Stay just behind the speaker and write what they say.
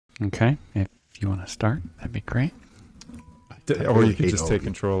Okay. If you want to start, that'd be great. Or you could just take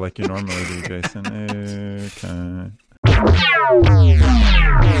control like you normally do, Jason. Okay.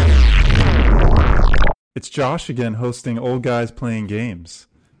 It's Josh again, hosting Old Guys Playing Games.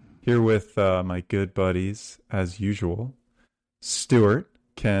 Here with my good buddies, as usual, Stuart,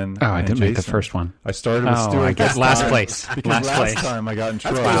 Ken, I and didn't Jason. make the first one. I started with Stuart. I guess last place. Because last time I got in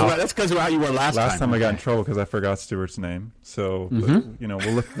trouble. That's because of how you were last time. Last time I got in trouble because I forgot Stuart's name. So, you know,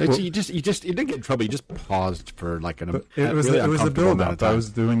 we'll look. You didn't get in trouble. You just paused for like an. It was the build up. I was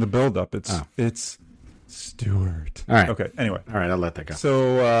doing the build up. It's Stuart. All right. Okay. Anyway. All right. I'll let that go.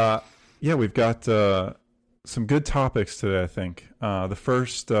 So we've got some good topics today. I think the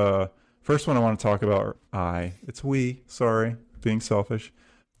first one I want to talk about. It's we. Sorry, being selfish.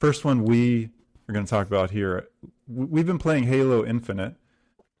 First one we are going to talk about here. We've been playing Halo Infinite,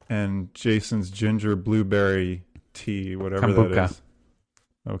 and Jason's ginger blueberry tea, whatever Kombucha. that is.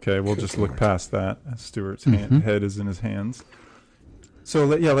 Okay, we'll just look past that. Stuart's head is in his hands. So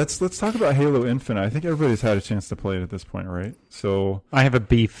let's talk about Halo Infinite. I think everybody's had a chance to play it at this point, right? So I have a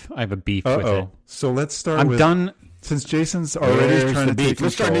beef. with it. So let's start. I'm done. Since Jason's already trying to take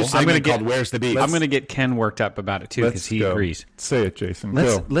Let's start a new control. segment called "Where's the Beef?" I'm going to get Ken worked up about it too because he agrees. Say it, Jason.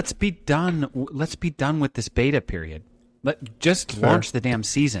 Let's be done. Let's be done with this beta period. Just launch the damn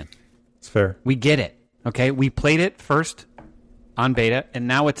season. It's fair. We get it. Okay, we played it first on beta, and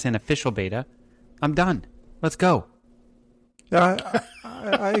now it's in official beta. I'm done. Let's go. Yeah,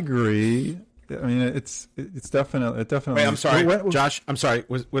 I agree. I mean, it's definitely. Wait, I'm sorry, Josh. I'm sorry.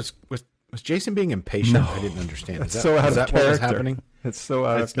 Was Jason being impatient? No. I didn't understand. It's so out of character. What was happening? It's so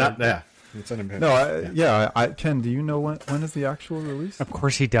out of character. Yeah. It's unimpatient. No, Ken, do you know when is the actual release? Of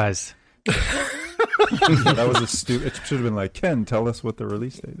course he does. That was a stupid. It should have been like, Ken, tell us what the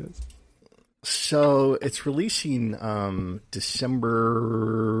release date is. So it's releasing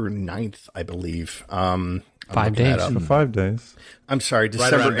December 9th, I believe. 5 days. So 5 days. I'm sorry, Right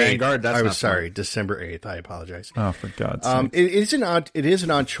December around 8th. Vanguard? That's I not was sorry, fun. December 8th. I apologize. Oh, for God's sake. It is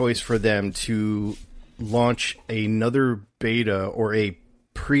an odd choice for them to launch another beta or a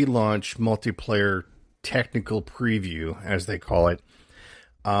pre-launch multiplayer technical preview, as they call it,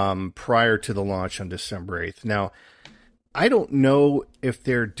 prior to the launch on December 8th. Now, I don't know if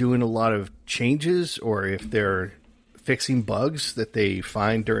they're doing a lot of changes or if they're fixing bugs that they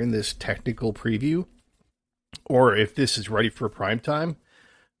find during this technical preview, or if this is ready for prime time.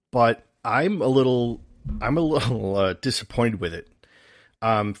 But I'm a little disappointed with it.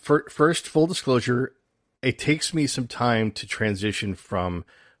 First, full disclosure, it takes me some time to transition from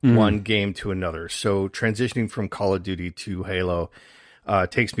one game to another. So transitioning from Call of Duty to Halo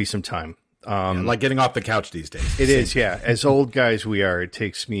takes me some time. Like getting off the couch these days. It is, yeah. As old guys we are, it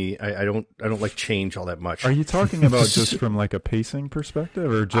takes me. I don't like change all that much. Are you talking about just from like a pacing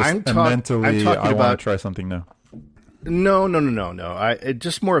perspective, or just mentally? I want to try something new. No.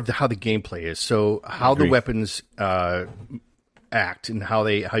 Just more of how the gameplay is. So how the weapons act and how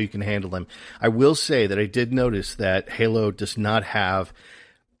you can handle them. I will say that I did notice that Halo does not have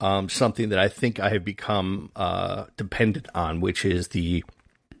something that I think I have become dependent on, which is the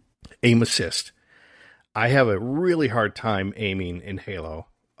aim assist. I have a really hard time aiming in Halo,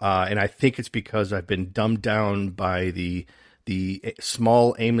 and I think it's because I've been dumbed down by the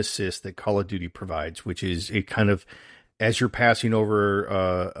small aim assist that Call of Duty provides, which is a kind of, as you're passing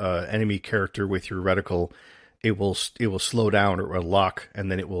over enemy character with your reticle, it will slow down or lock,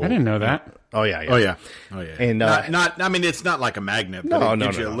 and then it will. I didn't know that. Oh yeah. Oh yeah. And not. I mean, it's not like a magnet. But it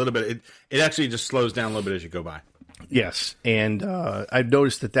gives you a no. little bit. It actually just slows down a little bit as you go by. Yes, and I've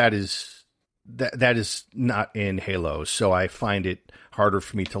noticed that is not in Halo, so I find it harder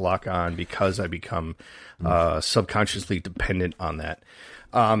for me to lock on because I become subconsciously dependent on that.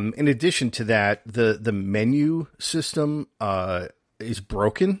 In addition to that, the menu system is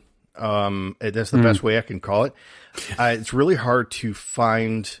broken. That's the best way I can call it. It's really hard to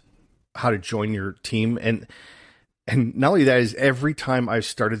find how to join your team, and not only that, is every time I've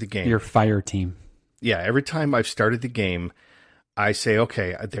started the game, Your fire team. yeah, every time I've started the game, I say,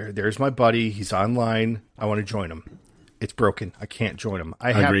 okay, there's my buddy. He's online. I want to join him. It's broken. I can't join him.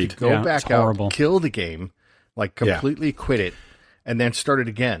 I have Agreed. to go Yeah, back it's out, horrible. kill the game, like completely quit it, and then start it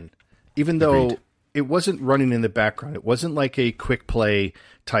again. Even though Agreed. it wasn't running in the background. It wasn't like a quick play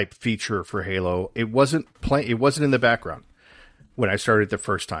type feature for Halo. It wasn't in the background when I started the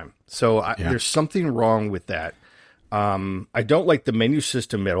first time. So there's something wrong with that. I don't like the menu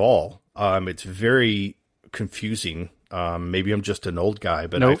system at all. It's very confusing. Maybe I'm just an old guy,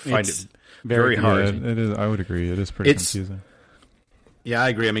 but I find it very hard. Yeah, it is. I would agree. It is pretty confusing. Yeah, I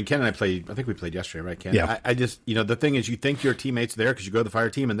agree. I mean, Ken and I played. I think we played yesterday, right, Ken? Yeah. I just, the thing is, you think your teammates there because you go to the fire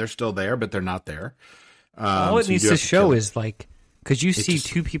team and they're still there, but they're not there. All it so you needs do to have show kill. is like, because you see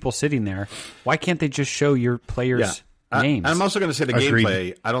two people sitting there, why can't they just show your players' names? I'm also going to say the Agreed.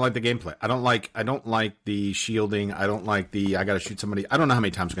 gameplay. I don't like the gameplay. I don't like the shielding. I don't like the I got to shoot somebody. I don't know how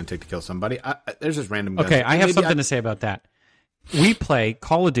many times it's going to take to kill somebody. There's just random guns. Okay, I have Maybe something to say about that. We play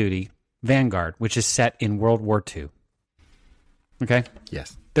Call of Duty Vanguard, which is set in World War II. Okay?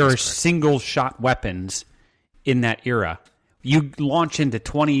 Yes. There are single-shot weapons in that era. You launch into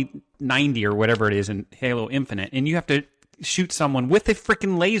 2090 or whatever it is in Halo Infinite, and you have to shoot someone with a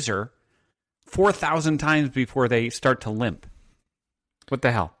freaking laser 4,000 times before they start to limp. What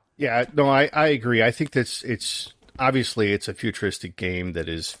the hell? Yeah, no, I agree. I think that's it's obviously it's a futuristic game that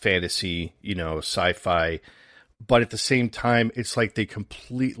is fantasy, sci-fi, but at the same time, it's like they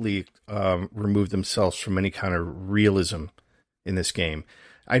completely remove themselves from any kind of realism in this game.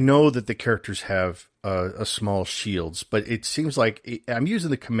 I know that the characters have a small shields, but it seems like I'm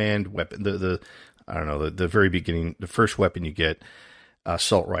using the command weapon, the I don't know, the very beginning, the first weapon you get,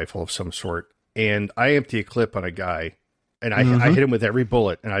 assault rifle of some sort, and I empty a clip on a guy, and I hit him with every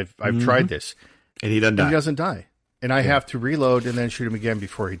bullet, and I've tried this, And he doesn't die. he doesn't die. And I have to reload and then shoot him again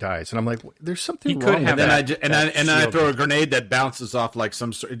before he dies. And I'm like, there's something He wrong could with have that. Then and then I throw a grenade that bounces off like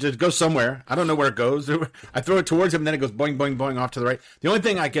some sort. It just goes somewhere. I don't know where it goes. I throw it towards him, and then it goes boing, boing, boing off to the right. The only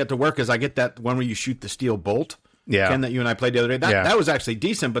thing I get to work is I get that one where you shoot the steel bolt. Yeah. Ken, that you and I played the other day. That was actually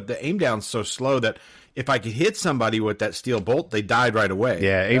decent, but the aim down's so slow that if I could hit somebody with that steel bolt, they died right away.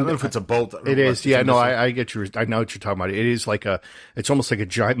 Yeah, I don't know if it's a bolt. It is. Yeah, no, I get you. I know what you're talking about. It is like it's almost like a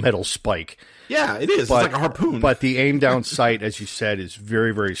giant metal spike. Yeah, it is. But, it's like a harpoon. But the aim down sight, as you said, is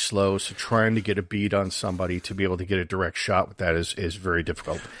very, very slow. So trying to get a bead on somebody to be able to get a direct shot with that is very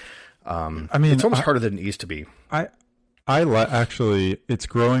difficult. I mean, It's almost harder than it used to be. Actually, it's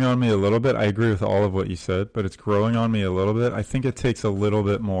growing on me a little bit. I agree with all of what you said, but it's growing on me a little bit. I think it takes a little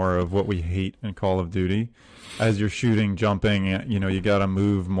bit more of what we hate in Call of Duty. As you're shooting, jumping, you got to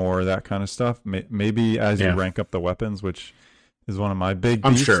move more, that kind of stuff. Maybe as you rank up the weapons, which is one of my big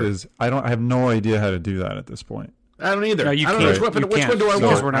beefs, is I have no idea how to do that at this point. I don't either. No, you I don't can't. know which one do I because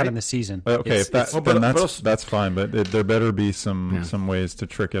want? we're not right? in the season. Okay, It's- that's fine, but there better be some ways to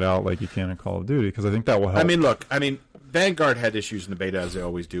trick it out like you can in Call of Duty, because I think that will help. I mean, look, Vanguard had issues in the beta as they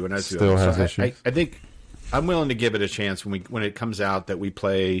always do, and as Still has issues. I think I'm willing to give it a chance when it comes out that we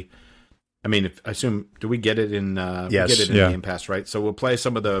play. I mean, I assume do we get it in? Yes. We get it in Yeah. Game Pass, right? So we'll play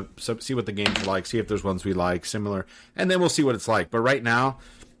some of see what the games are like, see if there's ones we like, similar, and then we'll see what it's like. But right now,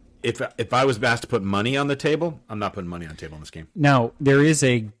 if I was asked to put money on the table, I'm not putting money on the table in this game. Now, there is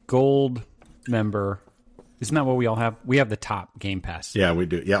a gold member. Isn't that what we all have? We have the top Game Pass. Yeah, we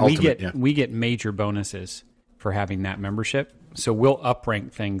do. Yeah, we Ultimate. get we get major bonuses for having that membership. So we'll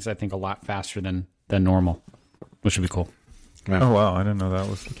uprank things, I think, a lot faster than normal, which would be cool. Oh wow, I didn't know that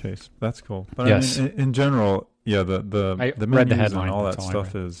was the case. That's cool. But Yes. I mean, in general, yeah, the I menus read the headline, and all that's that all I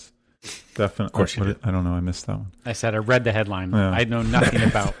stuff read. is definitely. Of course you did. I don't know. I missed that one. I said I read the headline. Yeah. I know nothing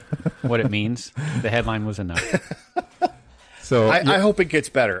about what it means. The headline was enough. So I hope it gets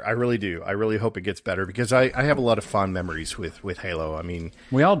better. I really do. I really hope it gets better because I have a lot of fond memories with Halo. I mean,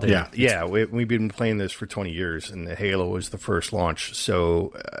 We all did. Yeah. we've been playing this for 20 years, and the Halo was the first launch.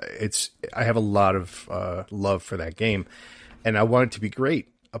 So I have a lot of love for that game, and I want it to be great.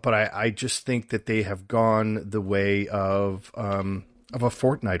 But I just think that they have gone the way of a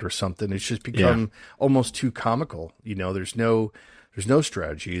Fortnite or something. It's just become almost too comical. There's no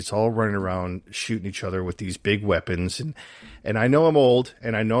strategy. It's all running around shooting each other with these big weapons. And I know I'm old,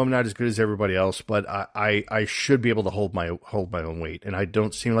 and I know I'm not as good as everybody else, but I should be able to hold my own weight. And I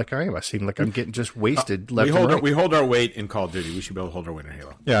don't seem like I am. I seem like I'm getting just wasted left and right. We hold our weight in Call of Duty. We should be able to hold our weight in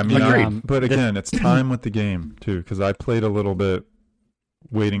Halo. yeah, I mean, Agreed. but again, it's time with the game too, because I played a little bit,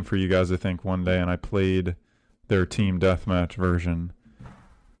 waiting for you guys, I think, one day, and I played their team deathmatch version.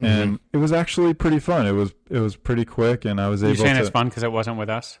 And it was actually pretty fun. It was pretty quick, and I was You're able saying to. it's fun because it wasn't with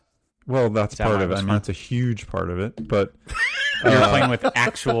us? Well, that's that part why of it it. was I mean, fun? it's a huge part of it. But You're playing with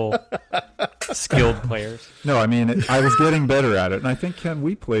actual skilled players. no, I mean, I was getting better at it, and I think Ken,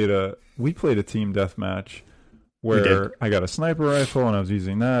 we played a team deathmatch where I got a sniper rifle and I was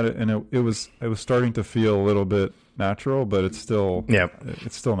using that, and it was starting to feel a little bit natural, but it's still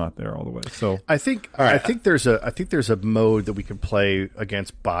not there all the way. So I think there's a mode that we can play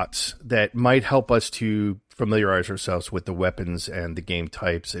against bots that might help us to familiarize ourselves with the weapons and the game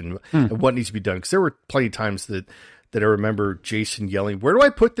types and what needs to be done. Because there were plenty of times that that I remember Jason yelling, "Where do I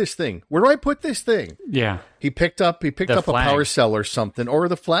put this thing? Where do I put this thing?" Yeah. He picked up a flag. power cell or something, or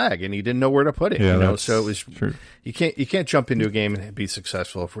the flag, and he didn't know where to put it. Yeah, you know, that's so it was true. you can't jump into a game and be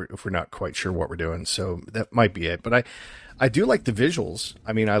successful if we're not quite sure what we're doing. So that might be it. But I do like the visuals.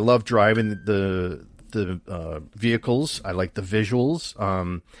 I mean, I love driving the vehicles. I like the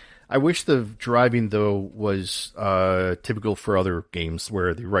visuals. I wish the driving, though, was typical for other games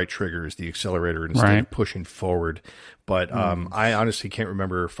where the right trigger is the accelerator instead of pushing forward. But I honestly can't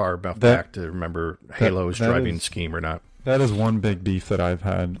remember far enough back to remember Halo's driving scheme or not. That is one big beef that I've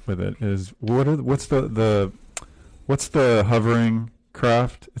had with it. Is what's the hovering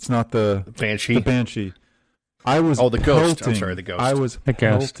craft? It's not the Banshee. The Banshee. I was the Ghost. pelting. I'm sorry, the Ghost. I was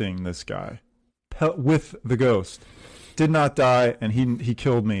pelting this guy with the Ghost. Did not die, and he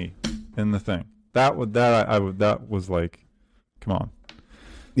killed me in the thing. That was like, come on.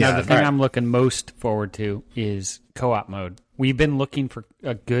 Yeah, the thing I'm looking most forward to is co-op mode. We've been looking for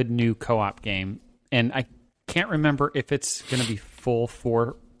a good new co-op game, and I can't remember if it's going to be full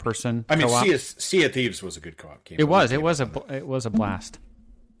 4-person. I mean, co-op. Sea of Thieves was a good co-op game. It was a blast.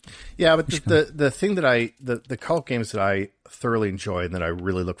 Yeah, but the thing that the co-op games that I thoroughly enjoy and that I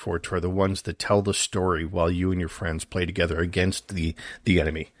really look forward to are the ones that tell the story while you and your friends play together against the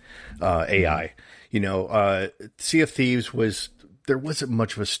enemy, AI. You know, Sea of Thieves there wasn't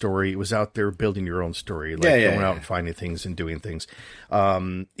much of a story. It was out there building your own story, going out and finding things and doing things.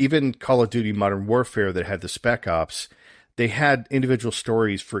 Even Call of Duty Modern Warfare that had the Spec Ops, they had individual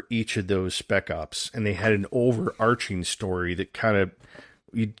stories for each of those Spec Ops, and they had an overarching story that kind of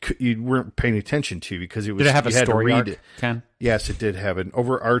you weren't paying attention to because it was. Did it have a you had to story read arc, it. Ken? Yes, it did have an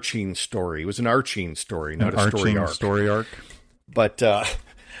overarching story. It was an arching story, not a story arc. Story arc. But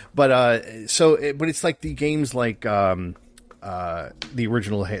it's like the games like the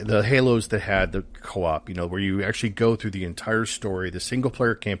original the Halos that had the co-op, you know, where you actually go through the entire story, the single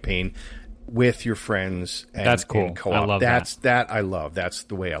player campaign with your friends. And, that's cool. And co-op. I love that. I love. That's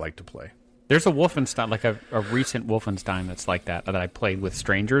the way I like to play. There's a Wolfenstein, like a recent Wolfenstein that's like that I played with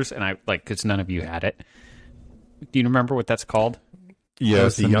strangers, and I like because none of you had it. Do you remember what that's called? Yeah,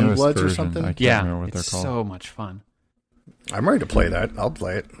 it's the Youngbloods or something. I can't remember what they're called. So much fun. I'm ready to play that. I'll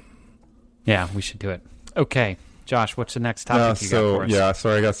play it. Yeah, we should do it. Okay, Josh, what's the next topic you got for us? Yeah,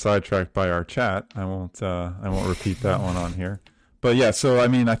 sorry, I got sidetracked by our chat. I won't repeat that one on here. But yeah, so I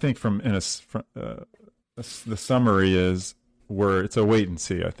mean, I think the summary is it's a wait and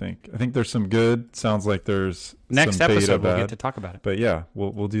see. I think there's some good. Sounds like there's next some episode beta we'll get to talk about it. But yeah,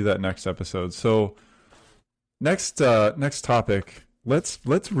 we'll do that next episode. So next topic, let's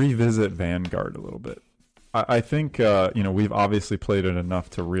revisit Vanguard a little bit. I think we've obviously played it enough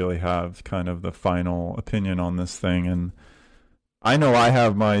to really have kind of the final opinion on this thing, and I know I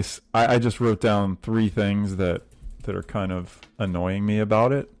have I just wrote down 3 things that are kind of annoying me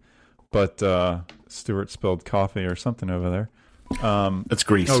about it, but Stuart spilled coffee or something over there. It's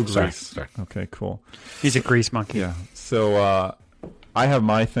grease. Oh, grease. Sorry. Okay, cool. He's a grease monkey. Yeah. So I have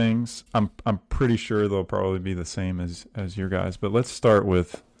my things. I'm pretty sure they'll probably be the same as your guys, but let's start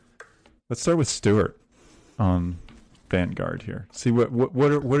with Stuart on Vanguard here. See what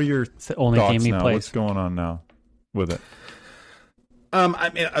are your it's the only thoughts game he now? plays. What's going on now with it? I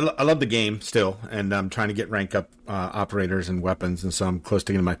mean, I love the game still, and I'm trying to get rank up operators and weapons, and so I'm close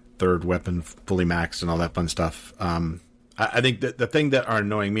to getting my 3rd weapon fully maxed and all that fun stuff. I think that the thing that are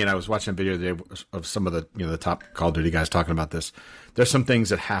annoying me, and I was watching a video the other day of some of the top Call of Duty guys talking about this. There's some things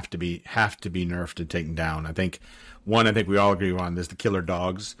that have to be nerfed and taken down. I think we all agree on is the killer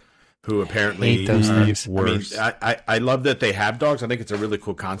dogs, who apparently hate those things. Worse. I mean, I love that they have dogs. I think it's a really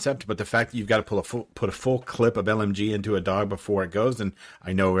cool concept, but the fact that you've got to put a full clip of LMG into a dog before it goes, and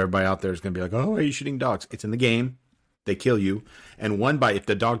I know everybody out there is going to be like, "Oh, are you shooting dogs?" It's in the game. They kill you, and one bite, if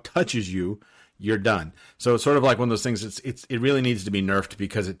the dog touches you, you're done. So it's sort of like one of those things. It really needs to be nerfed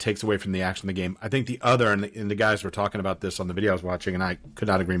because it takes away from the action of the game. I think the other, and the guys were talking about this on the video I was watching, and I could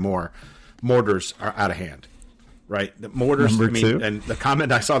not agree more. Mortars are out of hand. Right, the mortars. Number 2. And the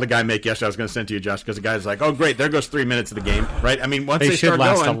comment I saw the guy make yesterday, I was going to send to you, Josh, because the guy's like, "Oh, great, there goes 3 minutes of the game." Right? I mean, once they should start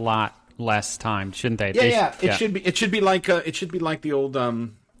last going, a lot less time, shouldn't they? It should be like the old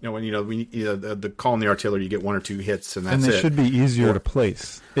when the call in the artillery, you get 1 or 2 hits, and that's and they it. should be easier to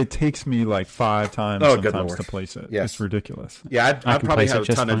place. It takes me like 5 times sometimes to place it. Yes. It's ridiculous. Yeah, I probably place have it a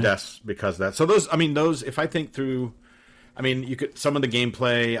just ton of fine. deaths because of that. So those, if I think through. I mean, you could some of the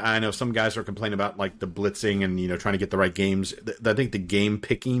gameplay. I know some guys are complaining about like the blitzing and trying to get the right games. I think the game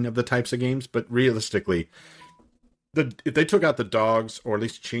picking of the types of games, but realistically, if they took out the dogs or at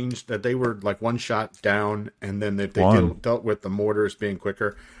least changed that they were like one shot down, and then if they dealt with the mortars being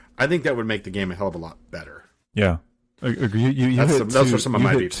quicker, I think that would make the game a hell of a lot better. Yeah. agree. You That's hit some- those two, are some of you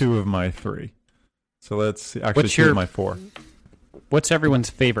my hit beefs. 2 of my 3. So let's see. Actually, What's 2 your- of my 4. What's everyone's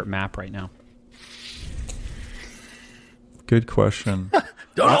favorite map right now? Good question.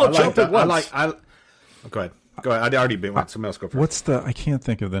 Don't all jump at I once. go ahead. Go ahead. I already been. Somebody else go first. What's the? I can't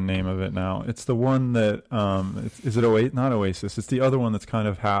think of the name of it now. It's the one that is it Oasis? Not Oasis. It's the other one that's kind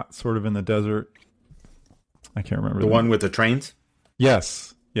of sort of in the desert. I can't remember The one with the trains?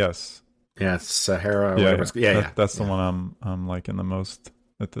 Yes. Yes. Yeah, it's Sahara. Or Yeah. whatever. Yeah. That's the one I'm liking the most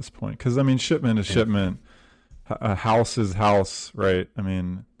at this point. Because I mean, shipment is shipment. A house is house, right? I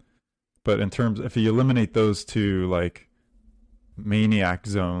mean, but in terms, if you eliminate those two, like maniac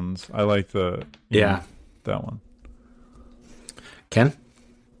zones, I like the that one. Ken?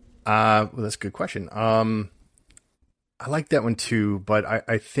 Well, that's a good question. I like that one too, but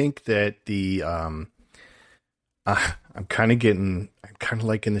I think that I'm kind of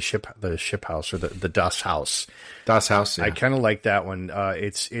liking the ship house or the Das House. Das House. Yeah. I kind of like that one.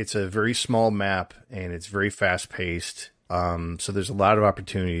 It's a very small map and it's very fast paced. So there's a lot of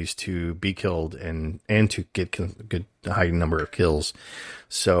opportunities to be killed and to get a good high number of kills.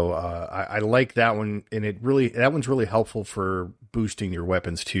 So I like that one, and that one's really helpful for boosting your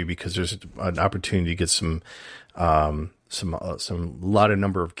weapons too, because there's an opportunity to get some lot of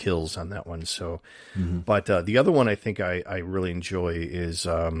number of kills on that one. So, but the other one I think I really enjoy is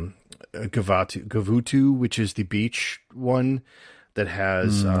Gavutu, which is the beach one that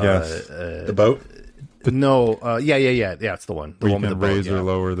has yes. the boat? Yeah, it's the one. The Where one you with can the boat, raise yeah. or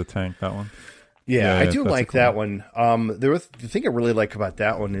lower the tank. That one. Yeah, I do that's like a cool that one. The thing I really like about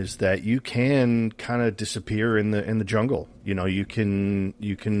that one is that you can kind of disappear in the jungle. You know, you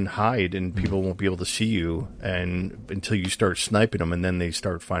can hide and people won't be able to see you and until you start sniping them, and then they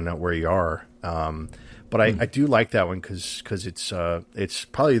start finding out where you are. But I do like that one because it's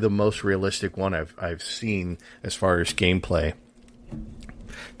probably the most realistic one I've seen as far as gameplay.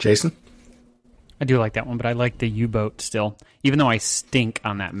 Jason? I do like that one, but I like the U-boat still, even though I stink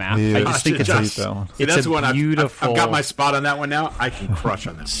on that map. Yeah. I just think it's Josh, that one. it's that's a one beautiful. I've got my spot on that one now. I can crush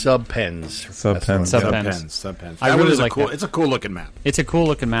on that. Subpens. Subpens. Subpens. I That really one is like cool. that. It's a cool looking map. It's a cool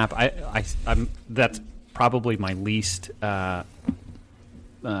looking map. I'm that's probably my least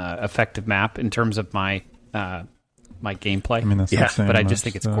effective map in terms of my my gameplay. I mean, that's Yeah, not saying but I much, just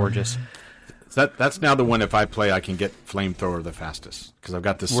think it's so. gorgeous. That's now the one. If I play, I can get flamethrower the fastest because I've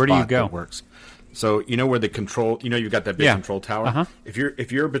got this Where do you spot go? that works. So you know where the control. You know you've got that big Yeah. control tower. Uh-huh. If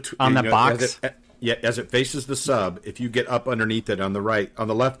you're between On the box? as it faces the sub, if you get up underneath it on the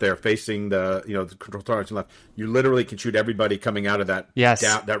left there, facing the the control tower to the left, you literally can shoot everybody coming out of that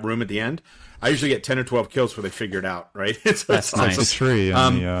that room at the end. I usually get 10 or 12 kills before they figure it out. Right? That's That's nice. a tree in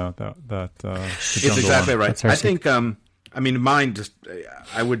the It's jungle exactly one. right. That's our I think. I mean, mine just.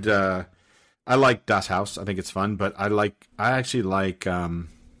 I would. I like Das House. I think it's fun, but I actually like.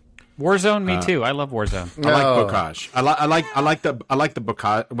 Warzone, me too. I love Warzone. I like Bocage. I like the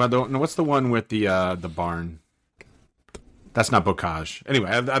Bocage. Well, what's the one with the barn? That's not Bocage. Anyway,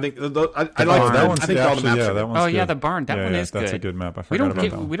 I think I like barn. that. One's I think all the actually- maps. yeah, are that good. one's Oh yeah, good. the barn. That one is good. That's a good map. I We forgot don't about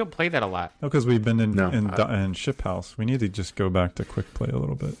that one. we don't play that a lot. No, because we've been No, in Ship House. We need to just go back to quick play a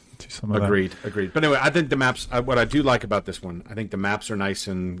little bit. Do some of Agreed. But anyway, I think the maps. What I do like about this one, I think the maps are nice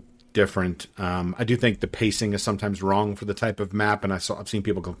and different. I do think the pacing is sometimes wrong for the type of map, and I've seen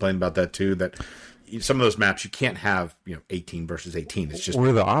people complain about that too. That some of those maps you can't have 18 versus 18. It's just that.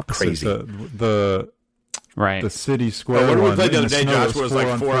 Or the opposite. crazy. Right. The city square what did we one play the in other day, snow Josh, was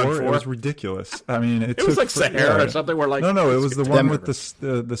like 4 on 4? It was ridiculous. I mean, it was took like Sahara or something. Where like no, it was the one with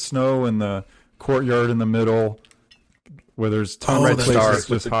the snow and the courtyard in the middle, where there's tons Red of places Star. to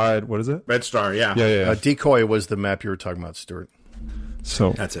just hide. What is it? Red Star. Yeah. Yeah. Decoy was the map you were talking about, Stuart.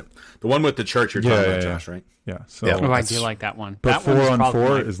 So That's it. The one with the church you're talking about, yeah. Josh, right? yeah. So Yeah. Oh, I That's- do like that one. but That one 4 is on probably 4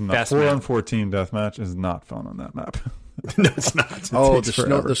 my is not best 4 map. on 4 team deathmatch is not fun on that map. No, it's not. Oh, takes the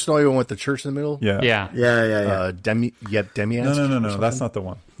forever. snowy one with the church in the middle. Yeah. Yeah. Yeah. Demias. No. That's not the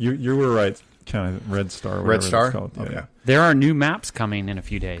one. You were right. Kind of Red Star. Red whatever Star? it's called. Yeah. Okay. There are new maps coming in a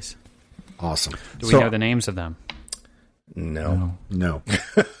few days. Awesome. Do we So- know the names of them? No. No.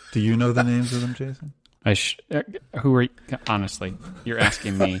 Do you know the names of them, Jason? Who are honestly? You're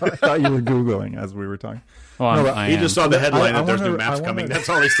asking me. I thought you were Googling as we were talking. Well, No, but I He am. just saw the headline that there's wanna- new maps I coming. wanna- That's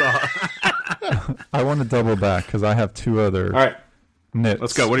all he saw. I want to double back because I have two other All right. nits.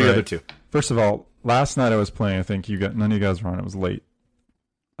 Let's go. What are your right? other two? First of all, last night I was playing. I think none of you guys were on. It was late.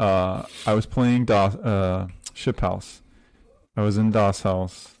 I was playing Ship House. I was in Das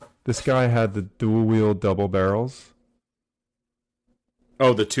House. This guy had the dual wheel double barrels.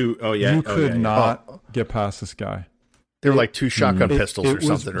 Oh, the two. Oh, yeah. You Oh, could yeah. not get past this guy. They were like 2 shotgun pistols or was,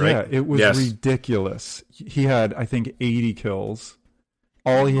 something, right? Yeah, it was Yes. ridiculous. He had, I think, 80 kills.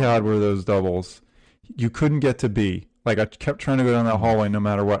 All he had were those doubles. You couldn't get to B. Like, I kept trying to go down that hallway no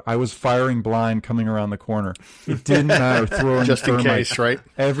matter what. I was firing blind coming around the corner. It didn't matter. Throwing Just in thermite, case, right?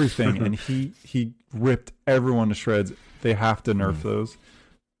 everything. And he ripped everyone to shreds. They have to nerf those,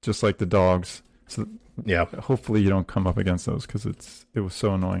 just like the dogs. So Yeah. hopefully you don't come up against those because it was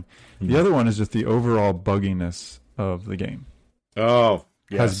so annoying. The other one is just the overall bugginess of the game Oh,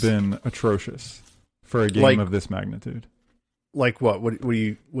 yes. has been atrocious for a game Like- of this magnitude. Like what?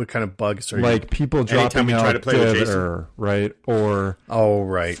 What kind of bugs are you? Like people Anytime dropping we try out to play with dead Jason. error, right? Or Oh,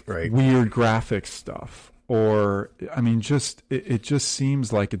 right. weird graphics stuff. Or, I mean, it just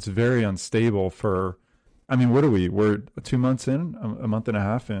seems like it's very unstable for, I mean, what are we? We're 2 months in, a month and a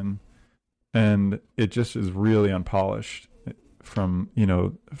half in, and it just is really unpolished from,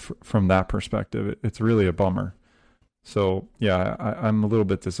 from that perspective. It's really a bummer. So, yeah, I'm a little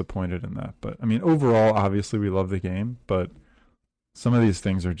bit disappointed in that. But, I mean, overall, obviously we love the game, but some of these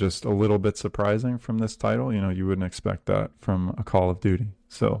things are just a little bit surprising from this title. You wouldn't expect that from a Call of Duty.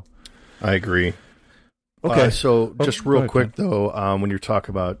 So, I agree. okay. So just go real ahead, quick though, when you're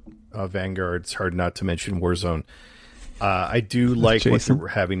talking about Vanguard, it's hard not to mention Warzone. I do like what Jason? we're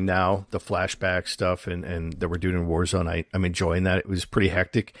having now, the flashback stuff, and that we're doing in Warzone. I'm enjoying that. It was pretty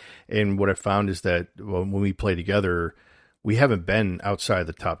hectic, and what I found is that when we play together, we haven't been outside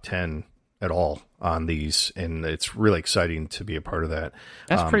the top 10 at all on these, and it's really exciting to be a part of that.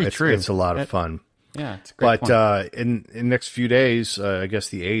 That's pretty true. It's a lot of fun. Yeah, it's a great But point. in the next few days, I guess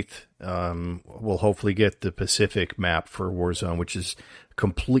the 8th, we'll hopefully get the Pacific map for Warzone, which is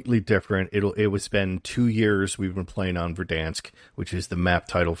completely different. It was been 2 years we've been playing on Verdansk, which is the map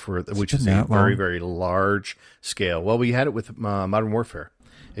title which is been a that very, long? very large scale. Well, we had it with Modern Warfare.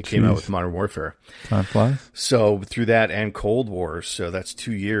 It came out Jeez. with Modern Warfare. Time flies. So through that and Cold War, so that's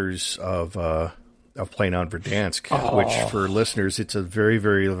 2 years of playing on Verdansk, which for listeners, it's a very,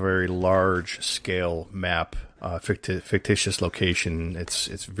 very, very large scale map, fictitious location.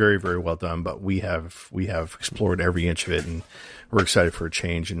 It's very, very well done. But we have explored every inch of it, and we're excited for a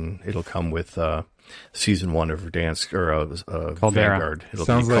change. And it'll come with season 1 of Verdansk or Caldera. Vanguard. It'll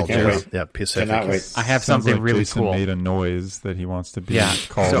Sounds be like Caldera. Jason. Yeah, Pacific. Cannot wait. I have Sounds something like really Jason cool. made a noise that he wants to be Yeah.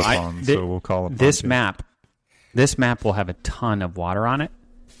 called So upon, so we'll call upon this you. map. This map will have a ton of water on it,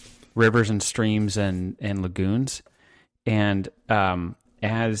 rivers and streams and lagoons, and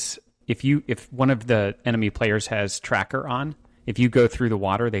if one of the enemy players has tracker on, if you go through the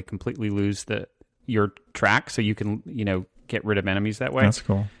water, they completely lose your track, so you can get rid of enemies that way. That's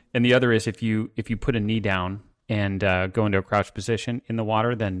cool. And the other is if you put a knee down and go into a crouch position in the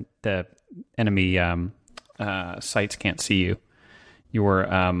water, then the enemy sights can't see you. Your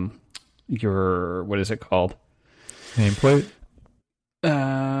what is it called? Nameplate?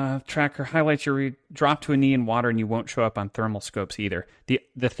 Tracker highlights your drop to a knee in water, and you won't show up on thermal scopes either.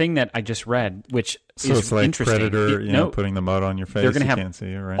 The thing that I just read, which So is it's like interesting, Predator, putting the mud on your face. they're going to You have can't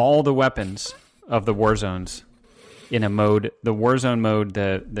see it, right? all the weapons of the war zones in a mode. The Warzone mode,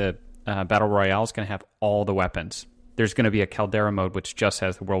 the Battle Royale is going to have all the weapons. There's going to be a Caldera mode, which just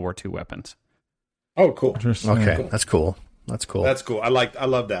has the World War II weapons. Oh, cool. Interesting. Okay, that's cool. That's cool. That's cool. I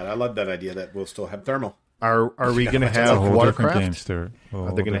love that. I love that idea that we'll still have thermal. Are we going to It's a have whole different game, watercraft? Stuart.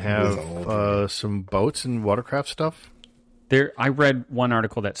 Are they going to have some boats and watercraft stuff? I read one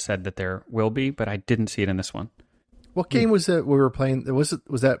article that said that there will be, but I didn't see it in this one. What game was that we were playing? Was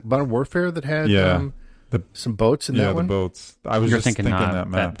that Modern Warfare that had some boats in that the one? boats. I was You're just thinking that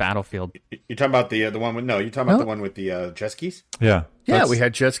map. Battlefield. You're talking about the one with You're talking about the one with the jet skis. Yeah. Yeah, we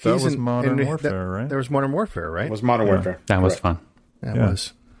had jet skis. That was Modern and Warfare, right? There was Modern Warfare, right? It was Modern Warfare. That was Correct. fun. That Yeah.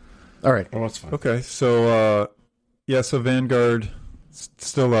 was. All right. That was fun. Okay, so so Vanguard,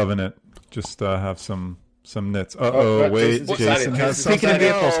 still loving it. Just have some nits. but Wait, Jason's Jason excited. has Speaking something of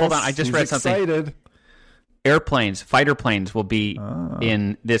vehicles, hold on, else. I just He's read something. excited. Airplanes, fighter planes will be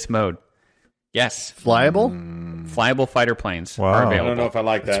in this mode. Yes, Flyable? flyable fighter planes Wow. are I available. don't know if I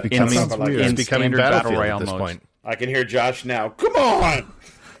like that. It's I don't know becoming, if I like weird. that. it's in becoming standard battle Battlefield royale at this modes. point. I can hear Josh now. Come on.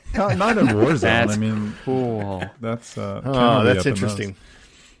 Not in Warzone. That's I mean, cool. that's Ken will Oh, be that's up in interesting. those.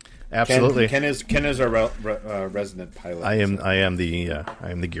 Absolutely. Ken is our resident pilot. I am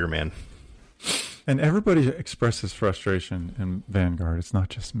the gear man. And everybody expresses frustration in Vanguard. It's not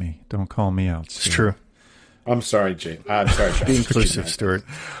just me. Don't call me out. It's true. I'm sorry, Jay. I'm sorry, Josh. Be inclusive, Stuart.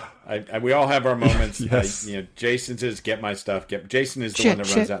 We all have our moments. Yes. Jason's is get my stuff. Jason is the one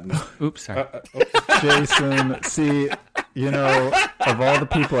that runs out in this. Oops, sorry. Jason, see, Of all the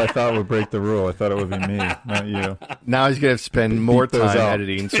people I thought would break the rule, I thought it would be me, not you. Now he's going to spend more Beep those time out.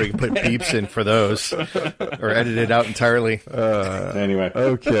 editing so he can put beeps in for those or edit it out entirely. Anyway,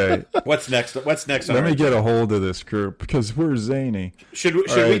 Okay, what's next? What's next? on let me our- get a hold of this group because we're zany. Should we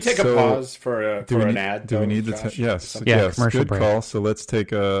right, take a so pause for an ad? Do we though, need to? Josh? Yes, Yeah, yes. commercial Good break. call. So let's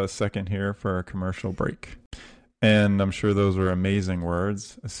take a second here for a commercial break. And I'm sure those were amazing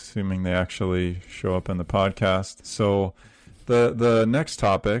words, assuming they actually show up in the podcast. So the next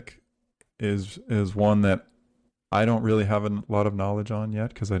topic is one that I don't really have a lot of knowledge on yet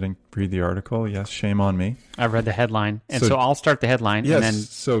because I didn't read the article. Yes, shame on me. I read the headline, and So- so I'll start the headline, Yes. and then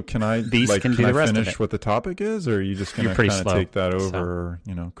So can I Beast can do the rest of finish it. what the topic is, or are you just going You're to pretty kind of slow, take that over?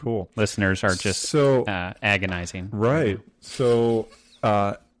 so. Or, cool. listeners are just So agonizing. right. So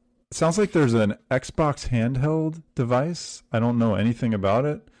sounds like there's an Xbox handheld device. I don't know anything about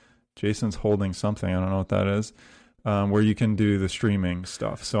it. Jason's holding something. I don't know what that is. Where you can do the streaming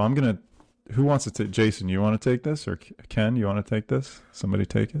stuff. So I'm gonna. Who wants to take? Jason, you want to take this, or Ken, you want to take this? Somebody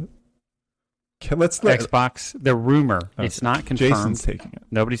take it. Let's let Xbox, the rumor, it's not confirmed. Jason's taking it.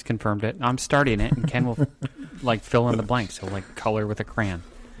 Nobody's confirmed it. I'm starting it, and Ken will fill in the blanks. He'll color with a crayon.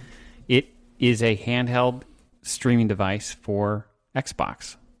 It is a handheld streaming device for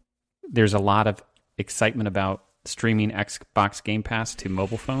Xbox. There's a lot of excitement about streaming Xbox Game Pass to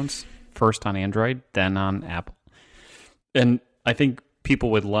mobile phones, first on Android, then on Apple. And I think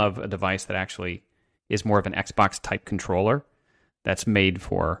people would love a device that actually is more of an Xbox type controller that's made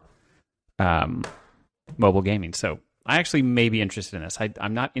for mobile gaming. So I actually may be interested in this.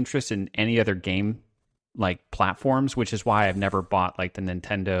 I'm not interested in any other game platforms, which is why I've never bought the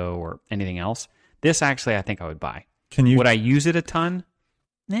Nintendo or anything else. This actually I think I would buy. Can you? Would I use it a ton?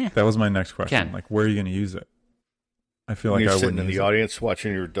 Nah. That was my next question. Ken. Where are you going to use it? I feel like You're I sitting wouldn't in the use it. audience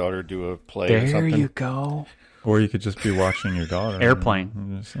watching your daughter do a play or There something. you go. Or you could just be watching your daughter. Airplane.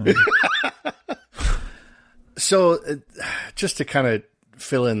 I'm just saying. So, just to kind of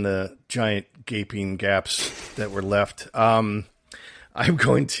fill in the giant gaping gaps that were left, I'm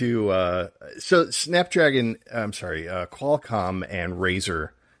going to. So, Qualcomm and Razer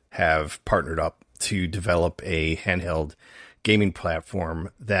have partnered up to develop a handheld gaming platform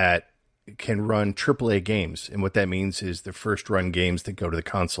that can run AAA games. And what that means is the first run games that go to the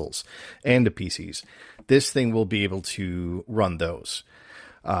consoles and the PCs. This thing will be able to run those.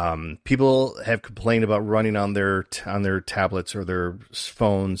 People have complained about running on their tablets or their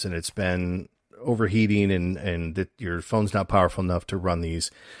phones, and it's been overheating and that your phone's not powerful enough to run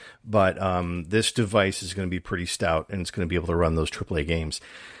these. But this device is going to be pretty stout, and it's going to be able to run those AAA games.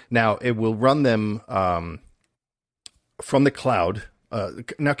 Now, it will run them from the cloud.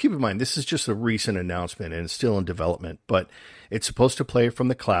 Now, keep in mind, this is just a recent announcement, and it's still in development, but it's supposed to play from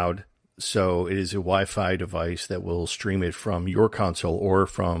the cloud. So it is a Wi-Fi device that will stream it from your console or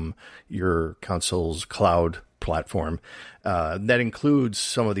from your console's cloud platform. That includes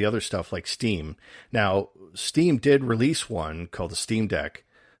some of the other stuff like Steam. Now, Steam did release one called the Steam Deck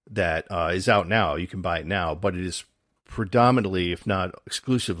that is out now. You can buy it now, but it is predominantly, if not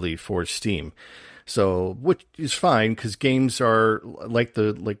exclusively, for Steam. So, which is fine because games are like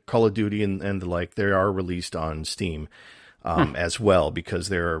Call of Duty and the like. They are released on Steam as well because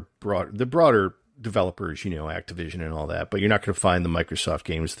they're the broader developers, Activision and all that. But you're not going to find the Microsoft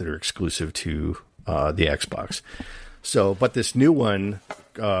games that are exclusive to the Xbox. So, but this new one,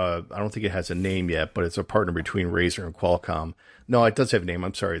 I don't think it has a name yet, but it's a partner between Razer and Qualcomm. No, it does have a name.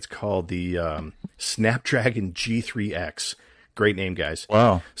 I'm sorry. It's called the Snapdragon G3X. Great name, guys.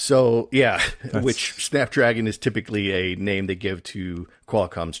 Wow. So, yeah, which Snapdragon is typically a name they give to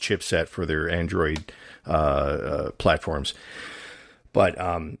Qualcomm's chipset for their Android platforms. But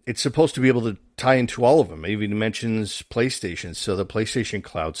it's supposed to be able to tie into all of them. It even mentions PlayStation. So the PlayStation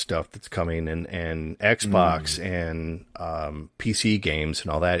Cloud stuff that's coming and Xbox and PC games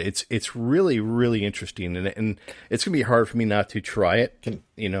and all that. It's really, really interesting. And it's going to be hard for me not to try it,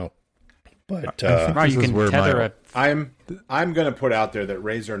 But Right, This you is can where tether my- a I'm going to put out there that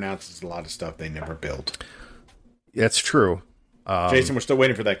Razer announces a lot of stuff they never build. that's true. Jason, we're still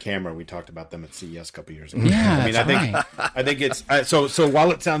waiting for that camera. We talked about them at CES a couple years ago. Yeah, I think it's so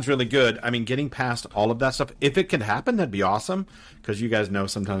while it sounds really good, I mean, getting past all of that stuff, if it could happen, that'd be awesome. Because you guys know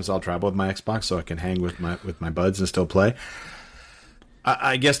sometimes I'll travel with my Xbox so I can hang with my buds and still play.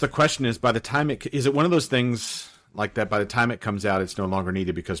 I guess the question is, by the time is it one of those things like that? By the time it comes out, it's no longer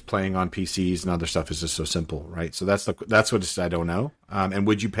needed because playing on PCs and other stuff is just so simple, right? So that's what it's, I don't know. And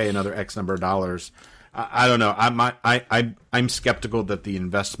would you pay another X number of dollars? I don't know. I'm skeptical that the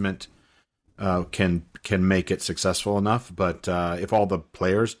investment can make it successful enough. But if all the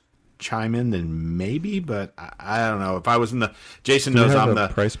players chime in, then maybe. But I don't know. If I was in the Jason Do you knows have I'm a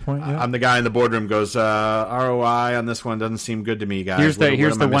the price point yet? I'm the guy in the boardroom. Goes ROI on this one doesn't seem good to me, guys. Here's the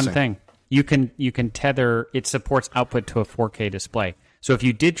What am I one missing? thing. You can tether. It supports output to a 4K display. So if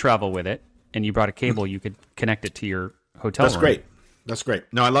you did travel with it and you brought a cable, you could connect it to your hotel That's room. great. That's great.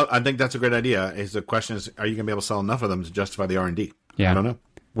 No, I think that's a great idea. Is the question is, are you going to be able to sell enough of them to justify the R&D? Yeah. I don't know.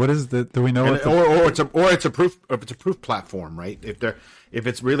 What is the? Do we know? And, What the, or it's a proof platform, right? If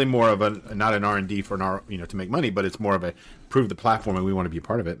it's really more of a not an R&D for to make money, but it's more of a prove the platform and we want to be a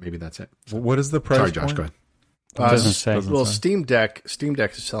part of it. Maybe that's it. what is the price? Sorry, Josh. point? Go ahead. Doesn't say. Well, Steam Deck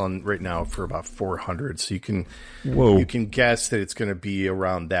is selling right now for about $400, so Whoa. you can guess that it's going to be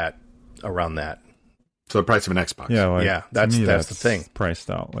around that. So the price of an Xbox. Yeah, like, Yeah, to that's me, the thing. Priced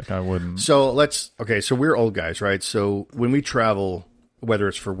out. Like I wouldn't. So so we're old guys, right? So when we travel, whether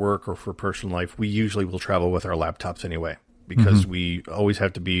it's for work or for personal life, we usually will travel with our laptops anyway, because we always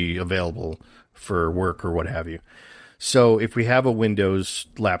have to be available for work or what have you. So if we have a Windows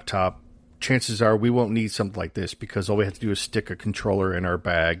laptop, chances are we won't need something like this, because all we have to do is stick a controller in our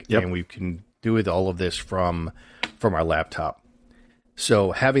bag and we can do all of this from our laptop.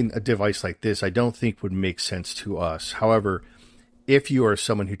 So having a device like this, I don't think would make sense to us. However, if you are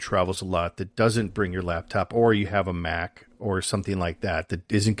someone who travels a lot that doesn't bring your laptop, or you have a Mac or something like that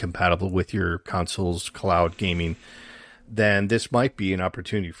isn't compatible with your console's cloud gaming, then this might be an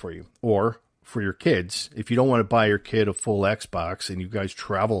opportunity for you. Or for your kids, if you don't want to buy your kid a full Xbox and you guys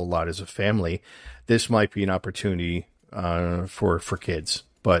travel a lot as a family, this might be an opportunity for kids.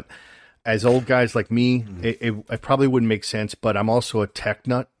 But as old guys like me, it probably wouldn't make sense. But I'm also a tech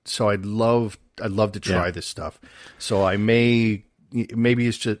nut, so I'd love to try this stuff. So maybe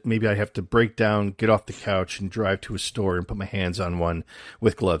I have to break down, get off the couch, and drive to a store and put my hands on one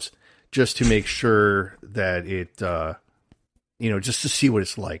with gloves, just to make sure that it, just to see what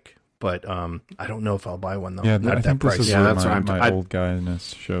it's like. But I don't know if I'll buy one though. Yeah, Not I at think that this price. is Yeah, where that's what my old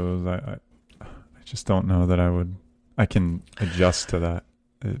guyness shows. I just don't know that I can adjust to that.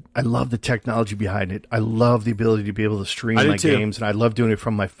 I love the technology behind it. I love the ability to be able to stream I do my too. games, and I love doing it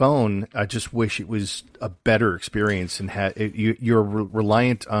from my phone. I just wish it was a better experience, and you're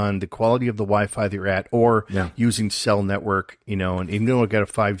reliant on the quality of the Wi-Fi that you're at, or using cell network. And even though I got a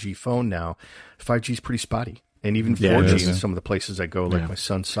 5G phone now, 5G is pretty spotty, and even 4G in some of the places I go, like my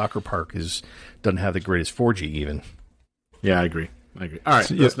son's soccer park doesn't have the greatest 4G even. Yeah, I agree. All right,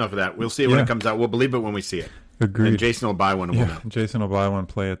 that's enough of that. We'll see it when it comes out. We'll believe it when we see it. Agreed. And Jason will buy one and we'll know. Jason will buy one,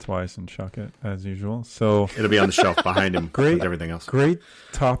 play it twice, and chuck it as usual. So It'll be on the shelf behind him with everything else. Great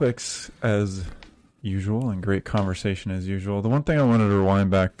topics as usual, and great conversation as usual. The one thing I wanted to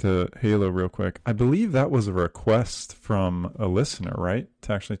rewind back to Halo real quick. I believe that was a request from a listener, right?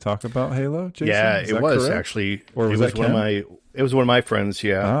 To actually talk about Halo, Jason? Yeah, Is it that was correct? actually. Or was that Ken? It was one of my friends.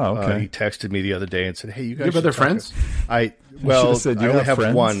 Yeah. Oh, okay. He texted me the other day and said, "Hey, you guys You have other should talk." friends? I should've said, I "You only have have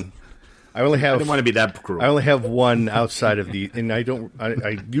friends?" one. I only I have. didn't want to be that cruel. I only have one outside of and I don't.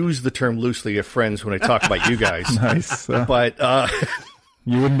 I use the term loosely of friends when I talk about you guys. Nice. But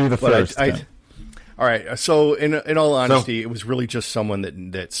You wouldn't be the first. Ken. all right. So in all honesty, it was really just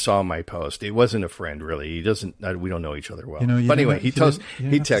someone that saw my post. It wasn't a friend, really. He doesn't. We don't know each other well. But anyway, he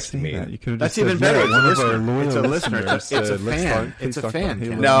texted me. You could've That's just even said, better. yeah, It's a one of our listener. loyal It's a listener. listeners It's a said, "Let's fan. talk- It's please a talk fan, about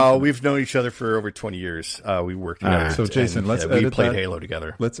Halo." Ken. No, we've known each other for over 20 years. We worked together. So, Jason, let's we edit played that. Halo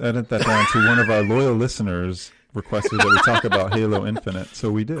together. Let's edit that down to one of our loyal listeners requested that we talk about Halo Infinite.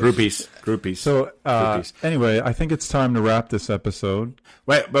 So we did. Groupies. So Groupies. anyway, I think it's time to wrap this episode.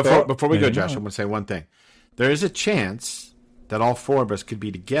 Wait, before we go, maybe Josh, not. I want to say one thing. There is a chance that all four of us could be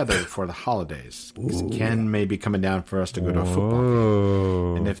together for the holidays. Because Ken may be coming down for us to go to a football game.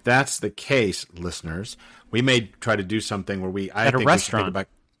 Oh, And if that's the case, listeners, we may try to do something where I At a think we should restaurant. think about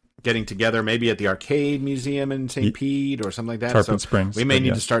getting together, maybe at the Arcade Museum in St. Pete or something like that. Tarpon Springs, We may but need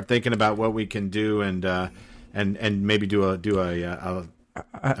yes. to start thinking about what we can do and maybe do a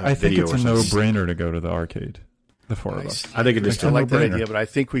I think video it's or a something. no-brainer to go to the arcade. The four of us. I think it is I too. like that no-brainer. idea, but I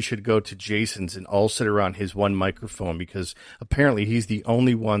think we should go to Jason's and all sit around his one microphone, because apparently he's the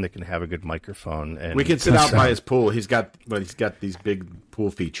only one that can have a good microphone. And We can sit out by his pool. He's got these big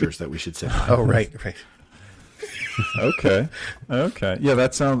pool features that we should sit by. Oh, right. Okay. Yeah,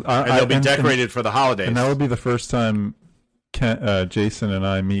 that sounds. And they'll be decorated for the holidays. And that would be the first time Jason and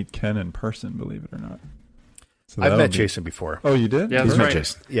I meet Ken in person, believe it or not. So I've that'll met be- Jason before. Oh, you did? Yeah, He's that's met right.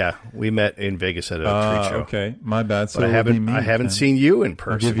 Jason. Yeah, we met in Vegas at a trade show. Okay, my bad. So But I it'll be me, haven't Ken. seen you in I'll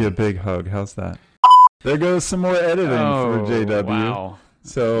person. give you a big hug. How's that? There goes some more editing for JW. Wow.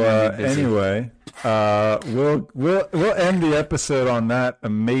 So busy. anyway, we'll end the episode on that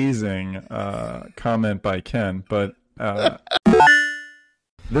amazing comment by Ken. But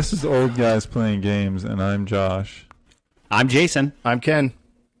This is Old Guys Playing Games, and I'm Josh. I'm Jason. I'm Ken.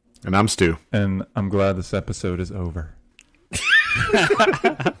 And I'm Stu. And I'm glad this episode is over.